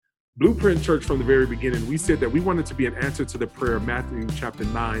Blueprint Church, from the very beginning, we said that we wanted to be an answer to the prayer of Matthew chapter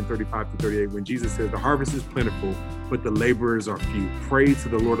 9, 35 to 38, when Jesus says, the harvest is plentiful, but the laborers are few. Pray to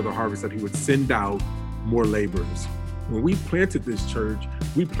the Lord of the harvest that he would send out more laborers. When we planted this church,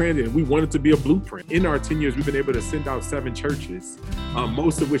 we wanted to be a blueprint. In our 10 years, we've been able to send out 7 churches,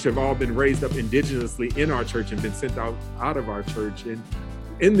 most of which have all been raised up indigenously in our church and been sent out of our church. And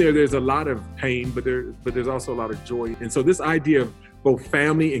in there's a lot of pain, but there's also a lot of joy. And so this idea of both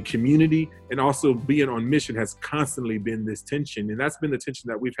family and community and also being on mission has constantly been this tension. And that's been the tension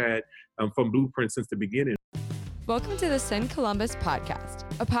that we've had from Blueprint since the beginning. Welcome to the Send Columbus podcast,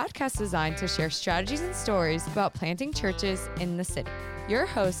 a podcast designed to share strategies and stories about planting churches in the city. Your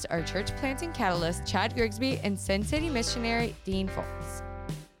hosts are church planting catalyst Chad Grigsby and Send City missionary Dean Folks.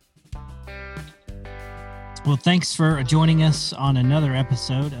 Well, thanks for joining us on another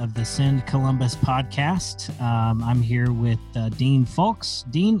episode of the Send Columbus podcast. I'm here with Dean Folks.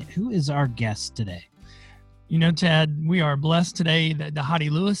 Dean, who is our guest today? You know, Chad, we are blessed today that Dhati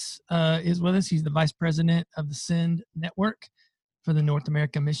Lewis is with us. He's the vice president of the Send Network for the North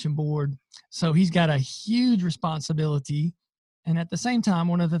America Mission Board. So he's got a huge responsibility. And at the same time,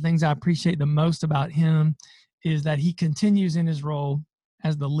 one of the things I appreciate the most about him is that he continues in his role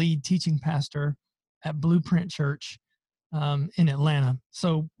as the lead teaching pastor at Blueprint Church in Atlanta.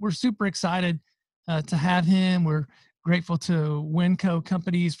 So we're super excited to have him. We're grateful to Winco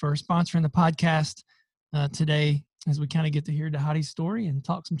Companies for sponsoring the podcast today as we kind of get to hear Dhati's story and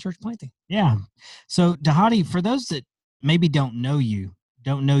talk some church planting. Yeah. So Dhati, for those that maybe don't know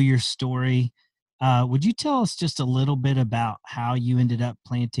your story, would you tell us just a little bit about how you ended up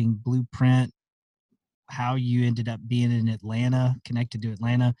planting Blueprint, how you ended up being in Atlanta, connected to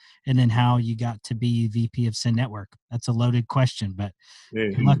Atlanta, and then how you got to be VP of Send Network? That's a loaded question, but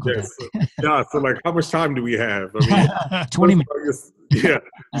good luck with it. Yeah, so like, how much time do we have? I mean, 20 minutes. Yeah,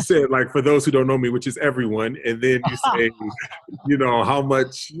 you said, like, for those who don't know me, which is everyone, and then you say, how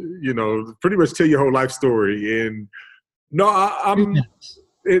much, pretty much tell your whole life story. And no,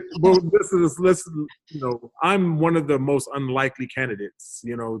 I'm one of the most unlikely candidates,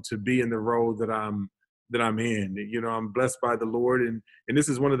 to be in the role that I'm in. I'm blessed by the Lord. And this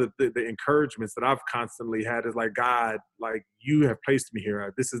is one of the encouragements that I've constantly had is like, God, like, you have placed me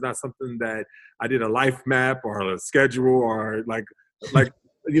here. This is not something that I did a life map or a schedule or like,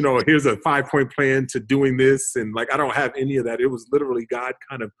 here's a 5-point plan to doing this. And like, I don't have any of that. It was literally God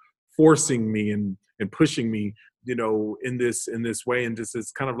kind of forcing me and pushing me, in this way. And just,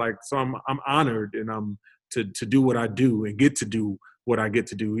 it's kind of like, so I'm honored and I'm to do what I do and get to do what I get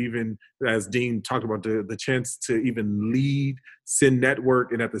to do, even as Dean talked about the chance to even lead Send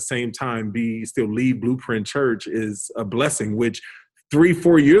Network and at the same time still lead Blueprint Church is a blessing, which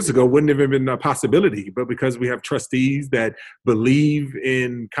 3-4 years ago wouldn't have been a possibility. But because we have trustees that believe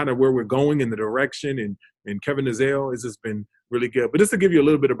in kind of where we're going in the direction, and Kevin Nazale, has just been really good. But just to give you a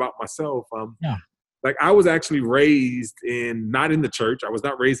little bit about myself, like, I was actually raised not in the church. I was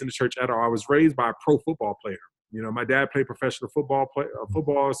not raised in the church at all. I was raised by a pro football player. My dad played professional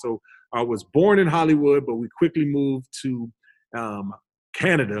football, so I was born in Hollywood, but we quickly moved to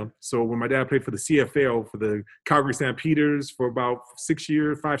Canada. So when my dad played for the CFL, for the Calgary Stampeders for about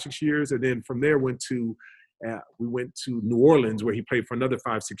 5-6 years, and then from there we went to New Orleans, where he played for another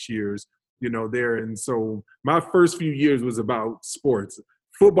 5-6 years, there. And so my first few years was about sports.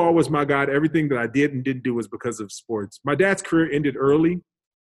 Football was my God. Everything that I did and didn't do was because of sports. My dad's career ended early.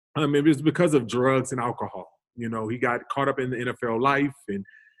 It was because of drugs and alcohol. He got caught up in the NFL life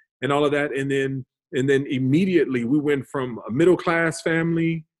and all of that. And then immediately we went from a middle-class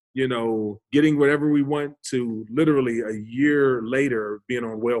family, getting whatever we want, to literally a year later being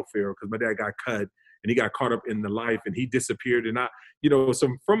on welfare because my dad got cut and he got caught up in the life and he disappeared. And so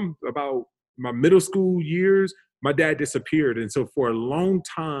from about my middle school years, my dad disappeared. And so for a long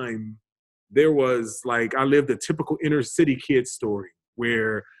time, there was like, I lived a typical inner city kid story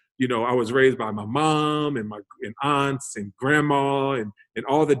where, I was raised by my mom and aunts and grandma and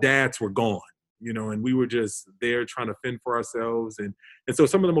all the dads were gone, and we were just there trying to fend for ourselves. And so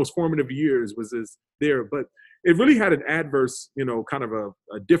some of the most formative years was there, but it really had an adverse, kind of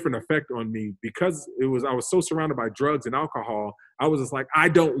a different effect on me because I was so surrounded by drugs and alcohol. I was just like, I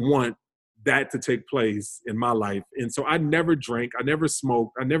don't want that to take place in my life. And so I never drank, I never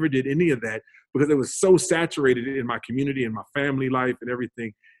smoked, I never did any of that because it was so saturated in my community and my family life and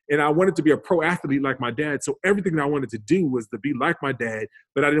everything. And I wanted to be a pro athlete like my dad. So everything that I wanted to do was to be like my dad,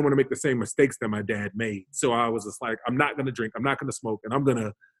 but I didn't want to make the same mistakes that my dad made. So I was just like, I'm not going to drink, I'm not going to smoke, and I'm going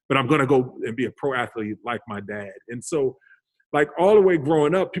to go and be a pro athlete like my dad. And so like all the way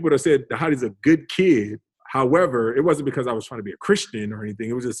growing up, people that said, Dhati's a good kid. However, it wasn't because I was trying to be a Christian or anything.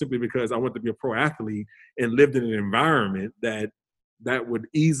 It was just simply because I wanted to be a pro athlete and lived in an environment that would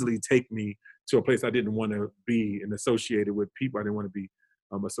easily take me to a place I didn't want to be and associated with people I didn't want to be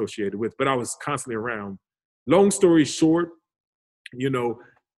associated with. But I was constantly around. Long story short,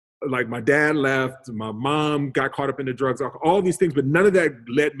 like my dad left, my mom got caught up in the drugs, all these things, but none of that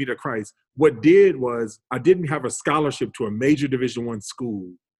led me to Christ. What did was I didn't have a scholarship to a major Division I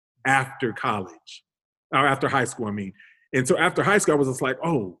school after college, or after high school, I mean. And so after high school, I was just like,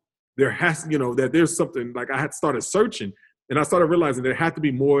 oh, there has, that there's something, like I had started searching, and I started realizing there had to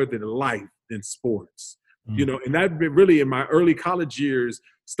be more than life than sports, and that really in my early college years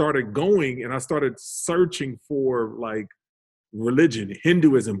started going, and I started searching for like religion,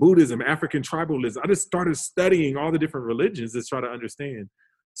 Hinduism, Buddhism, African tribalism. I just started studying all the different religions to try to understand.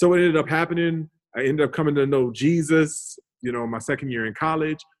 So what ended up happening, I ended up coming to know Jesus, my second year in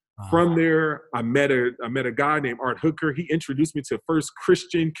college. From there, I met a guy named Art Hooker. He introduced me to First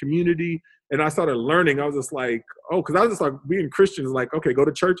Christian Community, and I started learning. I was just like, because I was just like, being Christian is like, okay, go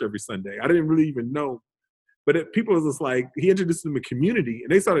to church every Sunday. I didn't really even know. But people was just like, he introduced them to community,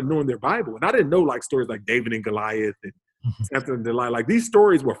 and they started knowing their Bible. And I didn't know like stories like David and Goliath and Samson and Delilah. Like these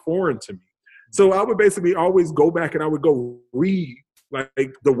stories were foreign to me. So I would basically always go back and I would go read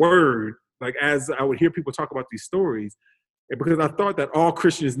like the word, like as I would hear people talk about these stories. And because I thought that all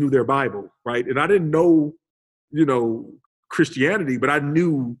Christians knew their Bible, right? And I didn't know, Christianity, but I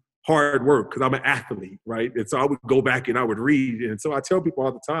knew hard work because I'm an athlete, right? And so I would go back and I would read. And so I tell people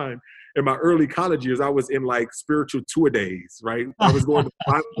all the time, in my early college years, I was in like spiritual two-a-days, right? I was going to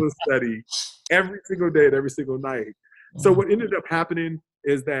Bible study every single day and every single night. So what ended up happening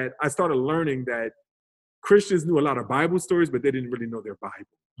is that I started learning that Christians knew a lot of Bible stories, but they didn't really know their Bible.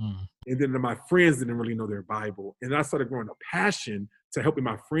 And then my friends didn't really know their Bible. And I started growing a passion to helping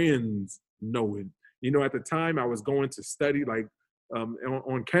my friends know it. At the time I was going to study like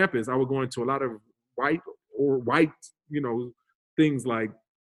on campus, I would go into a lot of white, things like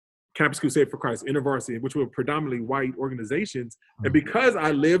Campus Crusade for Christ, InterVarsity, which were predominantly white organizations. And because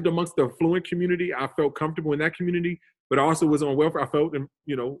I lived amongst the affluent community, I felt comfortable in that community, but I also was on welfare. I felt,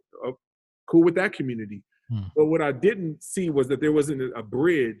 cool with that community. But what I didn't see was that there wasn't a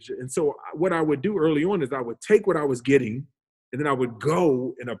bridge. And so what I would do early on is I would take what I was getting, and then I would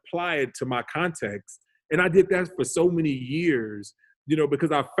go and apply it to my context. And I did that for so many years,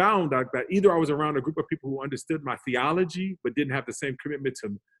 because I found out that either I was around a group of people who understood my theology, but didn't have the same commitment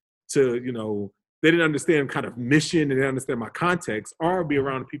to they didn't understand kind of mission and they didn't understand my context, or be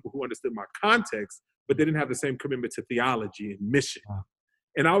around people who understood my context, but they didn't have the same commitment to theology and mission.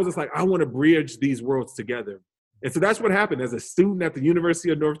 And I was just like, I want to bridge these worlds together. And so that's what happened. As a student at the University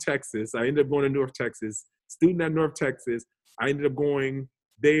of North Texas, I ended up going to North Texas, student at North Texas. I ended up going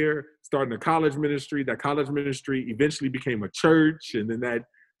there, starting a college ministry. That college ministry eventually became a church. And then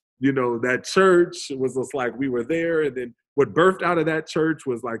that church was just like, we were there. And then what birthed out of that church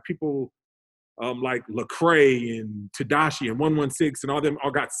was like people like Lecrae and Tadashi and 116 and all them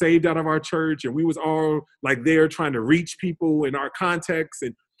all got saved out of our church. And we was all like there trying to reach people in our context.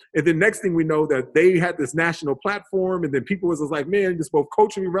 And then next thing we know that they had this national platform, and then people was just like, man, it's both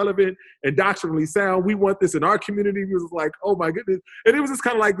culturally relevant and doctrinally sound. We want this in our community. It was like, oh my goodness. And it was just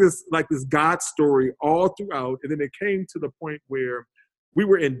kind of like this God story all throughout. And then it came to the point where we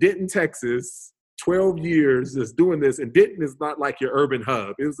were in Denton, Texas, 12 years just doing this. And Denton is not like your urban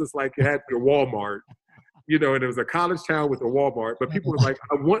hub. It was just like it had your Walmart, and it was a college town with a Walmart. But people were like,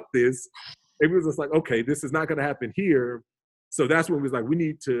 I want this. It was just like, okay, this is not going to happen here. So that's when we was like, we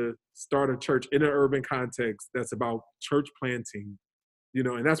need to start a church in an urban context that's about church planting,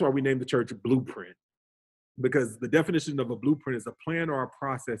 and that's why we named the church Blueprint. Because the definition of a blueprint is a plan or a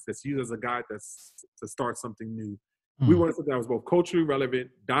process that's used as a guide that's to start something new. We wanted something that was both culturally relevant,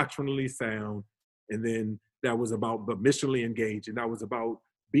 doctrinally sound, and then that was about but missionally engaged, and that was about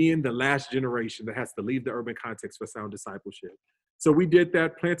being the last generation that has to leave the urban context for sound discipleship. So we did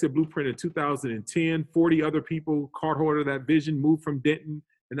that, planted Blueprint in 2010. 40 other people caught hold of that vision, moved from Denton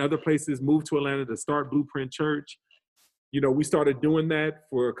and other places, moved to Atlanta to start Blueprint Church. We started doing that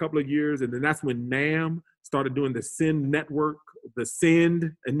for a couple of years, and then that's when NAM started doing the SEND network, the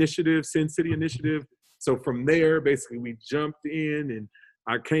SEND initiative, SEND City initiative. So from there, basically, we jumped in, and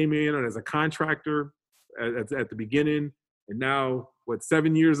I came in as a contractor at the beginning, and now,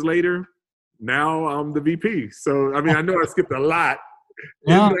 7 years later, now I'm the VP. So, I mean, I know I skipped a lot,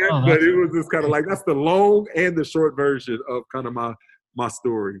 but it was just kind of like, that's the long and the short version of kind of my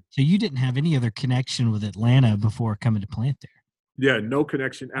story. So you didn't have any other connection with Atlanta before coming to plant there? Yeah, no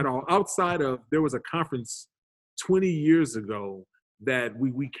connection at all. Outside of, there was a conference 20 years ago that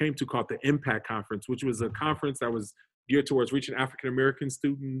we came to called the Impact Conference, which was a conference that was geared towards reaching African-American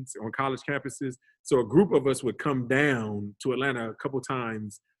students on college campuses. So a group of us would come down to Atlanta a couple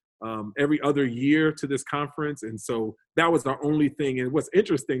times every other year to this conference. And so that was our only thing. And what's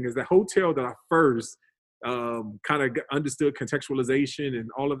interesting is the hotel that I first kind of understood contextualization and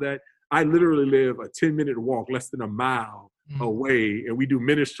all of that, I literally live a 10-minute walk, less than a mile away, and we do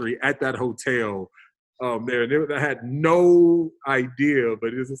ministry at that hotel there. And I had no idea,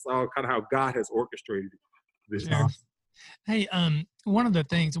 but it's just all kind of how God has orchestrated this. Sure. Hey, one of the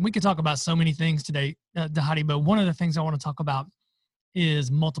things, and we could talk about so many things today, Dhati, but one of the things I want to talk about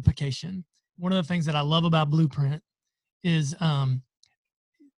is multiplication. One of the things that I love about Blueprint is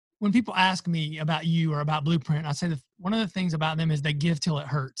when people ask me about you or about Blueprint, I say that one of the things about them is they give till it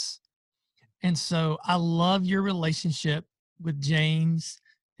hurts. And so I love your relationship with James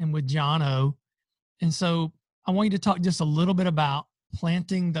and with John O. And so I want you to talk just a little bit about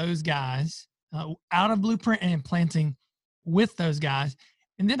planting those guys out of Blueprint and planting with those guys.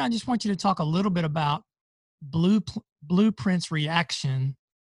 And then I just want you to talk a little bit about Blueprint's reaction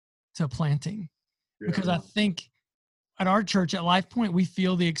to planting. Because I think at our church at Life Point, we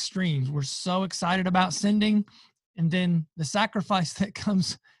feel the extremes. We're so excited about sending, and then the sacrifice that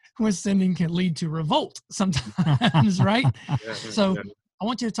comes with sending can lead to revolt sometimes, right? So I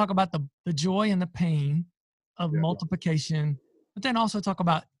want you to talk about the joy and the pain of multiplication, but then also talk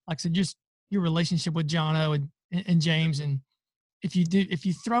about, like I said, just your relationship with John O. and James. And if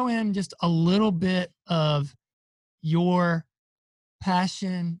you throw in just a little bit of your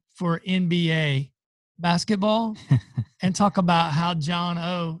passion for NBA basketball and talk about how John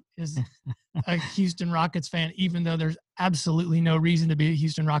O. is a Houston Rockets fan, even though there's absolutely no reason to be a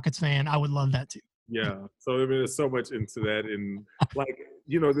Houston Rockets fan, I would love that too. Yeah. So I mean, there's so much into that. And like,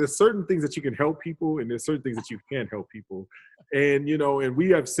 there's certain things that you can help people and there's certain things that you can't help people. And, and we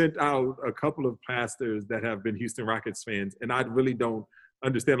have sent out a couple of pastors that have been Houston Rockets fans, and I really don't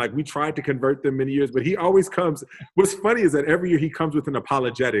understand. Like, we tried to convert them many years, but he always comes. What's funny is that every year he comes with an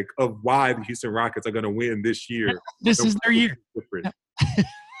apologetic of why the Houston Rockets are going to win this year. This is their year.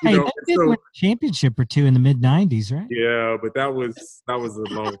 Hey, they did win a championship or two in the mid-'90s, right? Yeah, but that was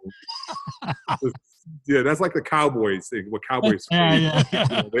a long. Yeah, that's like the Cowboys thing. What Cowboys? Yeah.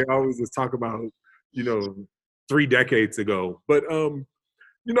 They always just talk about 3 decades ago. But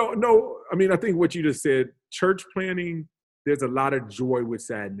no. I mean, I think what you just said, church planning. There's a lot of joy with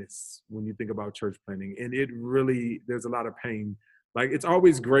sadness when you think about church planning, and there's a lot of pain. Like, it's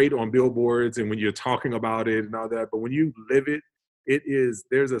always great on billboards and when you're talking about it and all that, but when you live it,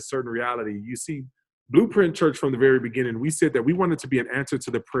 there's a certain reality. You see, Blueprint Church from the very beginning, we said that we wanted to be an answer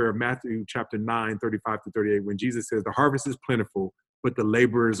to the prayer of Matthew chapter 9, 35-38, when Jesus says, the harvest is plentiful, but the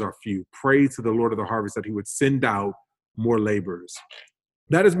laborers are few. Pray to the Lord of the harvest that he would send out more laborers.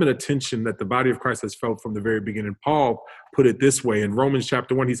 That has been a tension that the body of Christ has felt from the very beginning. Paul put it this way in Romans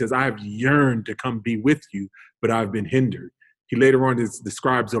chapter 1. He says, I have yearned to come be with you, but I've been hindered. He later on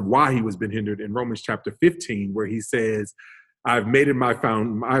describes of why he was been hindered in Romans chapter 15, where he says, I've made it my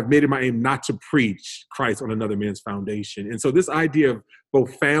aim not to preach Christ on another man's foundation. And so this idea of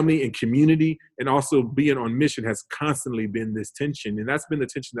both family and community and also being on mission has constantly been this tension. And that's been the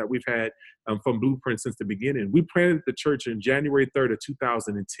tension that we've had from Blueprint since the beginning. We planted the church in January 3rd of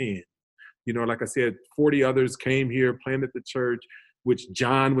 2010. Like I said, 40 others came here, planted the church, which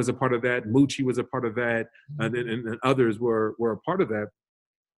John was a part of that. Moochie was a part of that. And others were a part of that.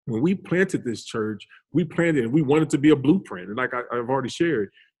 When we planted this church, we planted and we wanted to be a blueprint. And like I've already shared,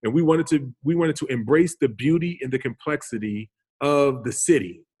 and we wanted to embrace the beauty and the complexity of the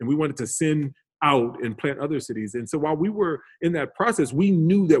city. And we wanted to send out and plant other cities. And so while we were in that process, we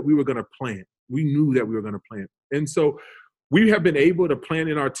knew that we were going to plant. And so we have been able to plant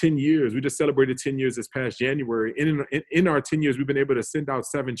in our 10 years. We just celebrated 10 years this past January. In our 10 years, we've been able to send out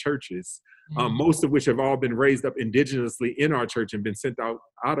 7 churches, most of which have all been raised up indigenously in our church and been sent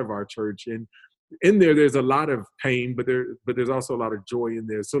out of our church. And in there's a lot of pain, but there's also a lot of joy in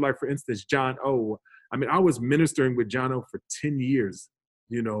there. So like, for instance, John O. I mean, I was ministering with John O. for 10 years,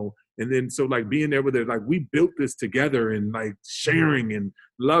 and then so like being able to, like, we built this together and like sharing and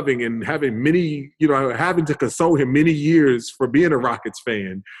loving and having having to console him many years for being a Rockets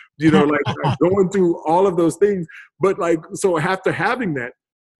fan, like going through all of those things. But like, so after having that,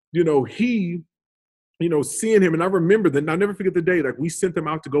 he, seeing him, and I remember that, I'll never forget the day, like we sent them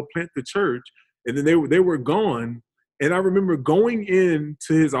out to go plant the church, and then they were gone. And I remember going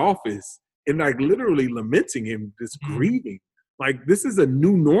into his office and like literally lamenting him, just grieving. Like, this is a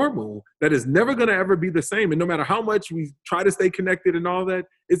new normal that is never going to ever be the same. And no matter how much we try to stay connected and all that,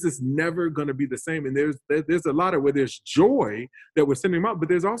 it's just never going to be the same. And there's a lot of where there's joy that we're sending them out, but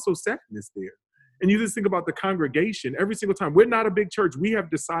there's also sadness there. And you just think about the congregation every single time. We're not a big church. We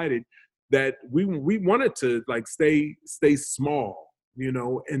have decided that we wanted to like stay small, you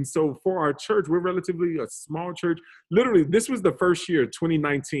know. And so for our church, we're relatively a small church. Literally, this was the first year,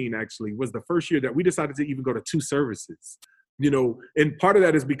 2019 actually, was the first year that we decided to even go to 2 services. You know, and part of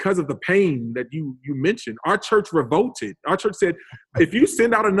that is because of the pain that you mentioned. Our church revolted. Our church said, if you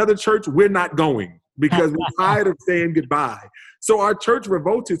send out another church, we're not going because we're tired of saying goodbye. So our church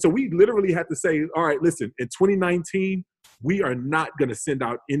revolted. So we literally had to say, all right, listen, in 2019, we are not going to send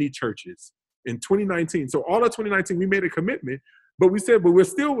out any churches in 2019. So all of 2019, we made a commitment. But we said, but we're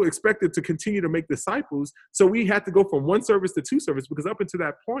still expected to continue to make disciples. So we had to go from 1 service to 2 service because up until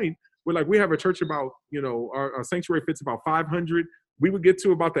that point, we're like, we have a church about, you know, our sanctuary fits about 500. We would get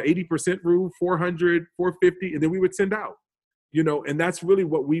to about the 80% rule, 400, 450, and then we would send out, you know, and that's really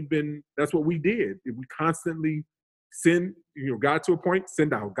what that's what we did. We constantly send, you know, got to a point,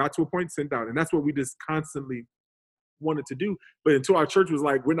 send out, got to a point, send out. And that's what we just constantly wanted to do. But until our church was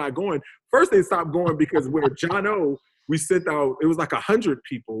like, we're not going. First, they stopped going because where John O., we sent out, it was like 100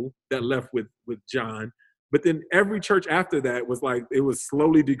 people that left with John. But then every church after that was like, it was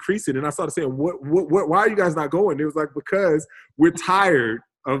slowly decreasing. And I started saying, what, why are you guys not going? It was like, because we're tired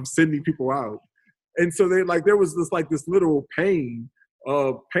of sending people out. And so they like, there was this little pain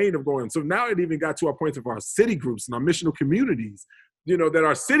of going. So now it even got to a point of our city groups and our missional communities, you know, that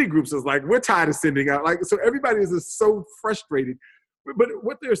our city groups is like, we're tired of sending out. Like, so everybody is just so frustrated. But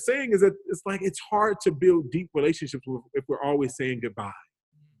what they're saying is that it's like it's hard to build deep relationships if we're always saying goodbye,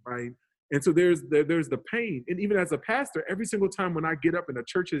 right? And so there's the pain. And even as a pastor, every single time when I get up and the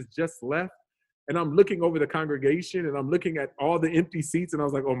church has just left and I'm looking over the congregation and I'm looking at all the empty seats and I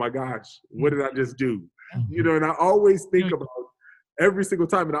was like, oh my gosh, what did I just do? You know, and I always think about every single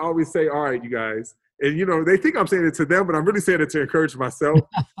time and I always say, all right, you guys. And, you know, they think I'm saying it to them, but I'm really saying it to encourage myself.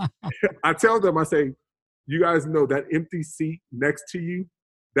 I tell them, I say, you guys know that empty seat next to you,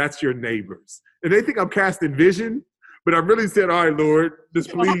 that's your neighbors. And they think I'm casting vision, but I really said, all right, Lord, just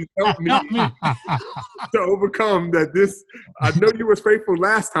please help me to overcome that this. I know you were faithful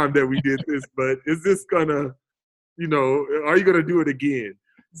last time that we did this, but is this gonna, you know, are you gonna do it again?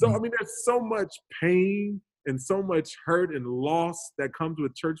 So, I mean, there's so much pain and so much hurt and loss that comes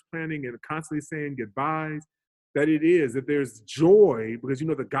with church planting and constantly saying goodbyes, that there's joy because, you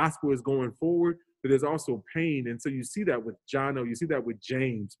know, the gospel is going forward, but there's also pain. And so you see that with Jono, you see that with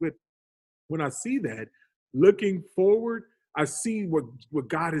James. But when I see that, looking forward, I see what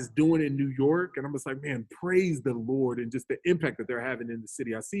God is doing in New York, and I'm just like, man, praise the Lord and just the impact that they're having in the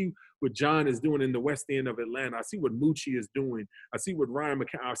city. I see what John is doing in the West End of Atlanta. I see what Mucci is doing. I see what Ryan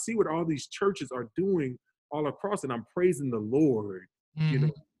McCown, I see what all these churches are doing all across, and I'm praising the Lord, you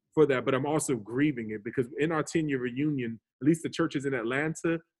know, for that. But I'm also grieving it because in our 10-year reunion, at least the churches in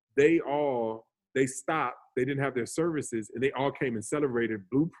Atlanta, they stopped. They didn't have their services, and they all came and celebrated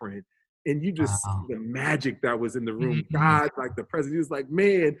Blueprint. And you just see the magic that was in the room. God, like the president, he was like,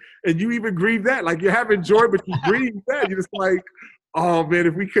 man, and you even grieve that. Like you're having joy, but you grieve that. You're just like, oh man,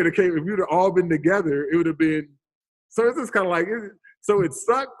 if we could have came, if we would have all been together, it would have been. So it's just kind of like, so it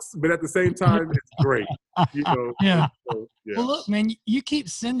sucks, but at the same time, it's great. You know? Yeah. So, yeah. Well, look, man, you keep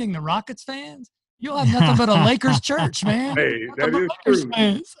sending the Rockets fans, you'll have nothing but a Lakers church, man. Hey, that is true.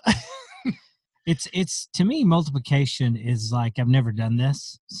 Fans. It's to me, multiplication is like, I've never done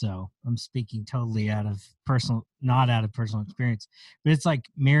this, so I'm speaking totally not out of personal experience, but it's like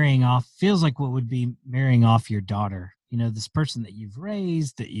feels like what would be marrying off your daughter, you know, this person that you've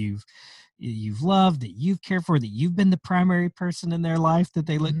raised, that you've loved, that you've cared for, that you've been the primary person in their life that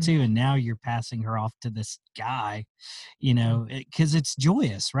they look to, and now you're passing her off to this guy, you know, because it's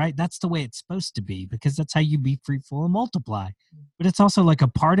joyous, right? That's the way it's supposed to be, because that's how you be fruitful and multiply. But it's also like a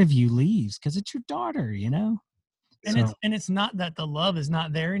part of you leaves because it's your daughter, you know. And it's not that the love is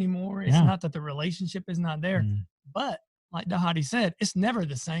not there anymore. It's not that the relationship is not there, but like Dhati said, it's never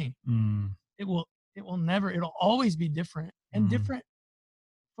the same. It will never. It'll always be different and different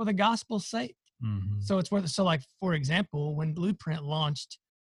for the gospel's sake. So it's like, for example, when Blueprint launched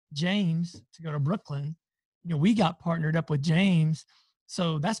James to go to Brooklyn, you know, we got partnered up with James.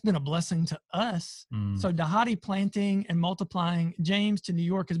 So that's been a blessing to us. So Dhati planting and multiplying James to New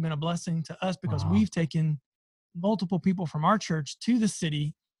York has been a blessing to us because we've taken multiple people from our church to the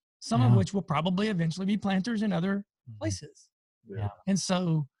city, some of which will probably eventually be planters in other places. Yeah. And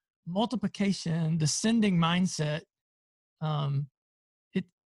so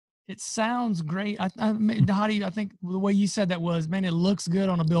it sounds great. Dhati, I think the way you said that was, man, it looks good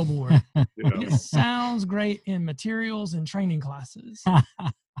on a billboard. It sounds great in materials and training classes.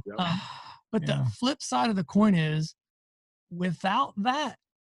 But the flip side of the coin is, without that,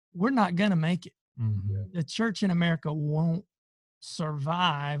 we're not going to make it. Mm-hmm. The church in America won't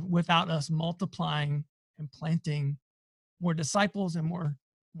survive without us multiplying and planting more disciples and more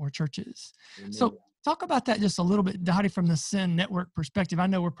churches. Amen. So talk about that just a little bit, Dhati, from the Send Network perspective. I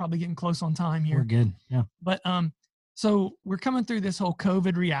know we're probably getting close on time here. We're good. Yeah. But so we're coming through this whole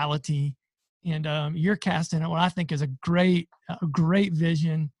COVID reality, and you're casting what I think is a great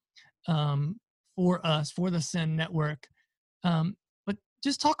vision for us, for the Send Network. But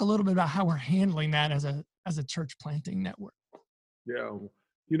just talk a little bit about how we're handling that as a church planting network. Yeah.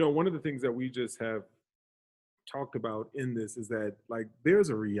 One of the things that we just have talked about in this is that, like, there's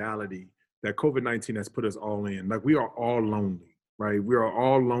a reality that COVID-19 has put us all in. Like, we are all lonely, right? We are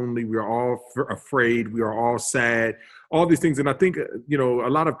all lonely. We are all afraid. We are all sad, all these things. And I think, a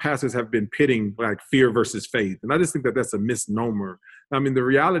lot of pastors have been pitting like fear versus faith. And I just think that that's a misnomer. I mean, the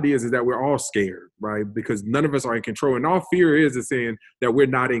reality is that we're all scared, right? Because none of us are in control. And all fear is saying that we're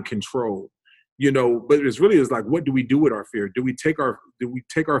not in control. But it's really is like, what do we do with our fear? Do we take our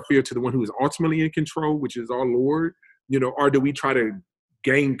fear to the one who is ultimately in control, which is our Lord, or do we try to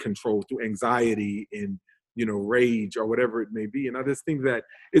gain control through anxiety and, rage or whatever it may be? And I just think that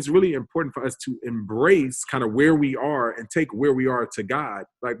it's really important for us to embrace kind of where we are and take where we are to God.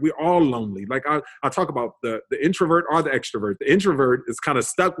 Like, we're all lonely. Like, I talk about the introvert or the extrovert. The introvert is kind of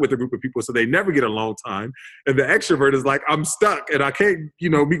stuck with a group of people, so they never get alone time. And the extrovert is like, I'm stuck and I can't,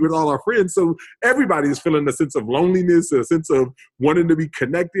 meet with all our friends. So everybody is feeling a sense of loneliness, a sense of wanting to be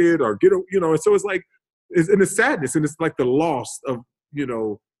connected or and so it's like, it's sadness, and it's like the loss of,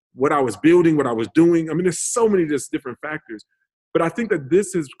 what I was building, what I was doing. I mean, there's so many just different factors. But I think that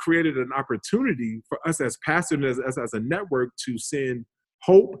this has created an opportunity for us as pastors, as a network, to send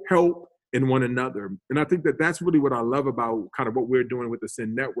hope, help in one another. And I think that that's really what I love about kind of what we're doing with the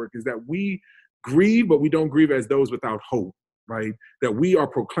Send Network, is that we grieve, but we don't grieve as those without hope, right? That we are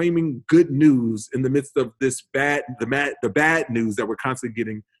proclaiming good news in the midst of this bad news that we're constantly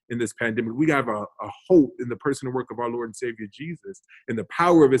getting in this pandemic. We have a hope in the person and work of our Lord and Savior Jesus, and the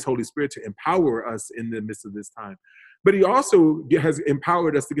power of his Holy Spirit to empower us in the midst of this time. But he also has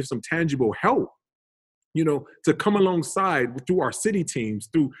empowered us to give some tangible help, to come alongside through our city teams,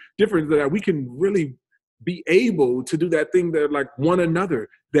 through different, that we can really be able to do that thing that, like, one another,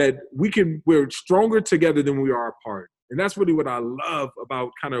 that we're stronger together than we are apart. And that's really what I love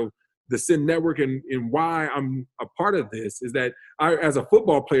about kind of the Send Network, and why I'm a part of this, is that I, as a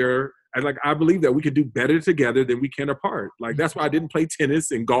football player, I believe that we can do better together than we can apart. Like, that's why I didn't play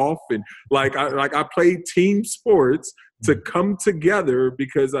tennis and golf, and I played team sports to come together,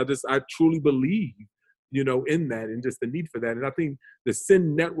 because I truly believe, in that, and just the need for that. And I think the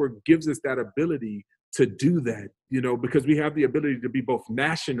Send Network gives us that ability to do that, because we have the ability to be both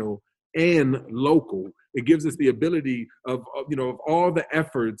national and local. It gives us the ability of all the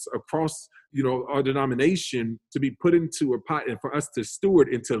efforts across, our denomination to be put into a pot, and for us to steward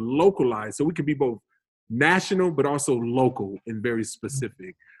and to localize, so we can be both national but also local and very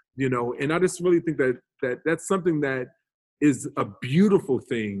specific, and I just really think that's something that is a beautiful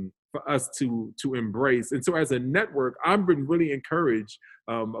thing for us to embrace. And so as a network, I've been really encouraged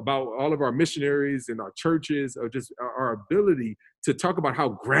about all of our missionaries and our churches, or just our ability to talk about how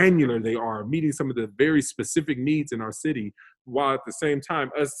granular they are, meeting some of the very specific needs in our city, while at the same time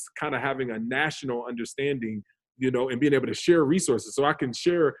us kind of having a national understanding, and being able to share resources. So I can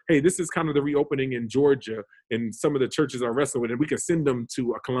share, hey, this is kind of the reopening in Georgia, and some of the churches are wrestling with it. We can send them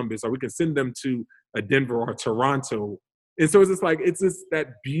to a Columbus, or we can send them to a Denver or Toronto. And so it's just that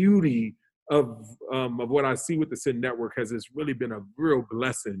beauty of what I see with the Send Network has just really been a real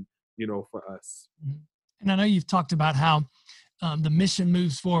blessing, for us. And I know you've talked about how the mission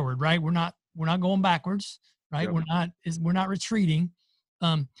moves forward, right? We're not going backwards, right? Yep. We're not retreating.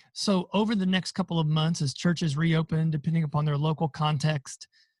 So over the next couple of months, as churches reopen, depending upon their local context,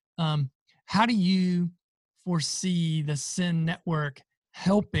 how do you foresee the Send Network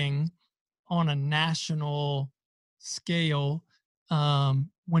helping on a national scale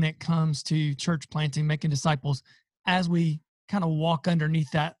when it comes to church planting, making disciples, as we kind of walk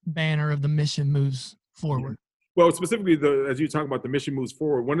underneath that banner of the mission moves forward? Well, specifically, as you talk about the mission moves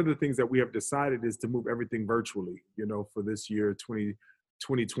forward, one of the things that we have decided is to move everything virtually, for this year,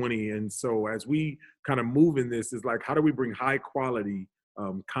 2020. And so as we kind of move in this, is like, how do we bring high quality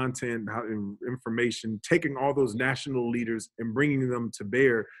content, information, taking all those national leaders and bringing them to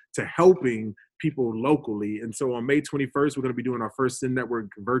bear to helping people locally. And so on May 21st, we're going to be doing our first Send Network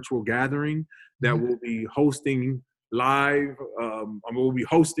virtual gathering that we'll be hosting live. We'll be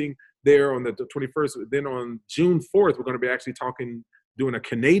hosting there on the 21st. Then on June 4th, we're going to be actually doing a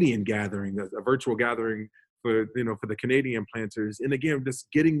Canadian gathering, a virtual gathering for the Canadian planters. And again, just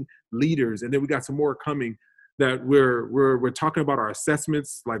getting leaders. And then we got some more coming that we're talking about our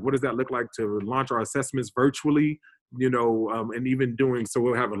assessments. Like, what does that look like to launch our assessments virtually? And even doing, so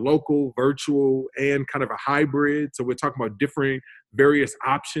we'll have a local, virtual, and kind of a hybrid. So we're talking about different various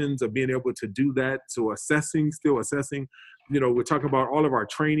options of being able to do that. So still assessing, we're talking about all of our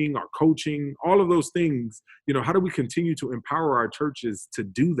training, our coaching, all of those things. How do we continue to empower our churches to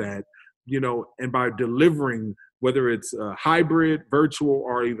do that? And by delivering, whether it's hybrid, virtual,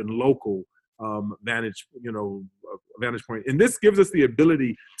 or even local vantage point. And this gives us the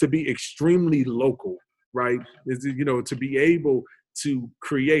ability to be extremely local, right? To be able to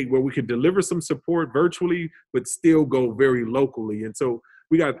create where we can deliver some support virtually, but still go very locally. And so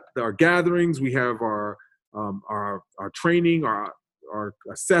we got our gatherings, we have our training, our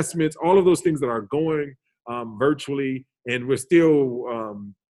assessments, all of those things that are going virtually, and we're still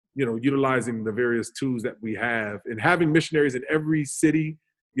utilizing the various tools that we have, and having missionaries in every city,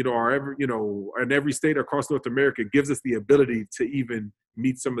 in every state across North America gives us the ability to even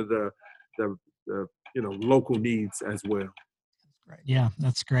meet some of the local needs as well. Yeah,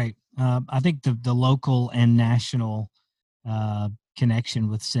 that's great. I think the local and national connection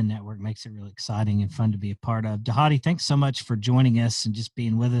with Send Network makes it really exciting and fun to be a part of. Dhati, thanks so much for joining us and just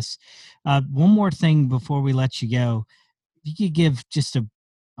being with us. One more thing before we let you go, if you could give just a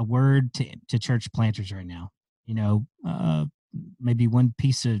word to church planters right now, maybe one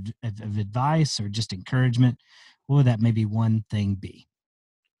piece of advice or just encouragement, what would that maybe one thing be?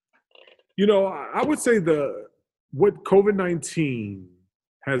 I would say what COVID-19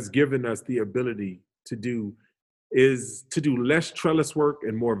 has given us the ability to do is to do less trellis work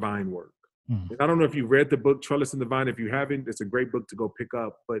and more vine work. And I don't know if you've read the book Trellis and the Vine. If you haven't, it's a great book to go pick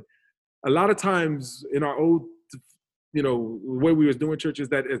up. But a lot of times in our old, the way we was doing church is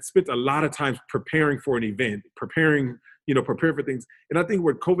that it spent a lot of times preparing for an event, prepare for things. And I think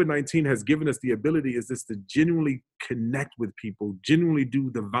what COVID-19 has given us the ability is just to genuinely connect with people, genuinely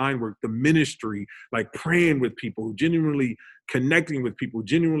do the vine work, the ministry, like praying with people, genuinely connecting with people,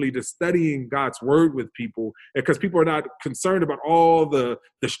 genuinely just studying God's word with people. Because people are not concerned about all the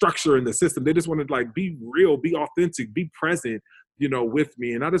structure and the system. They just want to be real, be authentic, be present, with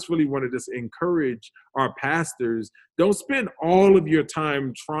me. And I just really want to just encourage our pastors, don't spend all of your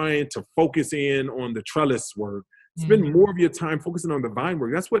time trying to focus in on the trellis work. Spend more of your time focusing on the vine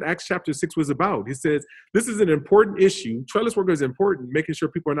work. That's what Acts chapter 6 was about. He says, this is an important issue. Trellis work is important, making sure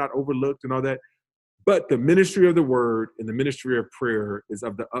people are not overlooked and all that. But the ministry of the word and the ministry of prayer is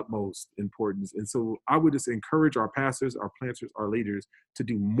of the utmost importance. And so I would just encourage our pastors, our planters, our leaders to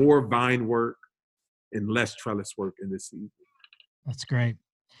do more vine work and less trellis work in this season. That's great.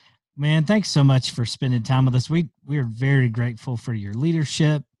 Man, thanks so much for spending time with us. We are very grateful for your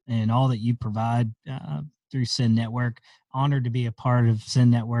leadership and all that you provide through Send Network. Honored to be a part of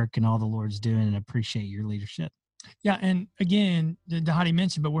Send Network and all the Lord's doing, and appreciate your leadership. Yeah, and again, Dhati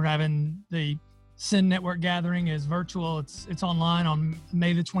mentioned, but we're having the Send Network gathering is virtual. It's online on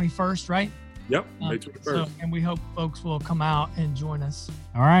May the 21st, right? Yep, May 21st. And we hope folks will come out and join us.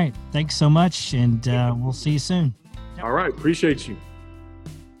 All right. Thanks so much, and we'll see you soon. Yep. All right. Appreciate you.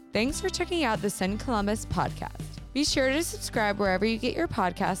 Thanks for checking out the Send Columbus podcast. Be sure to subscribe wherever you get your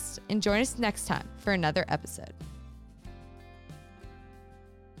podcasts and join us next time for another episode.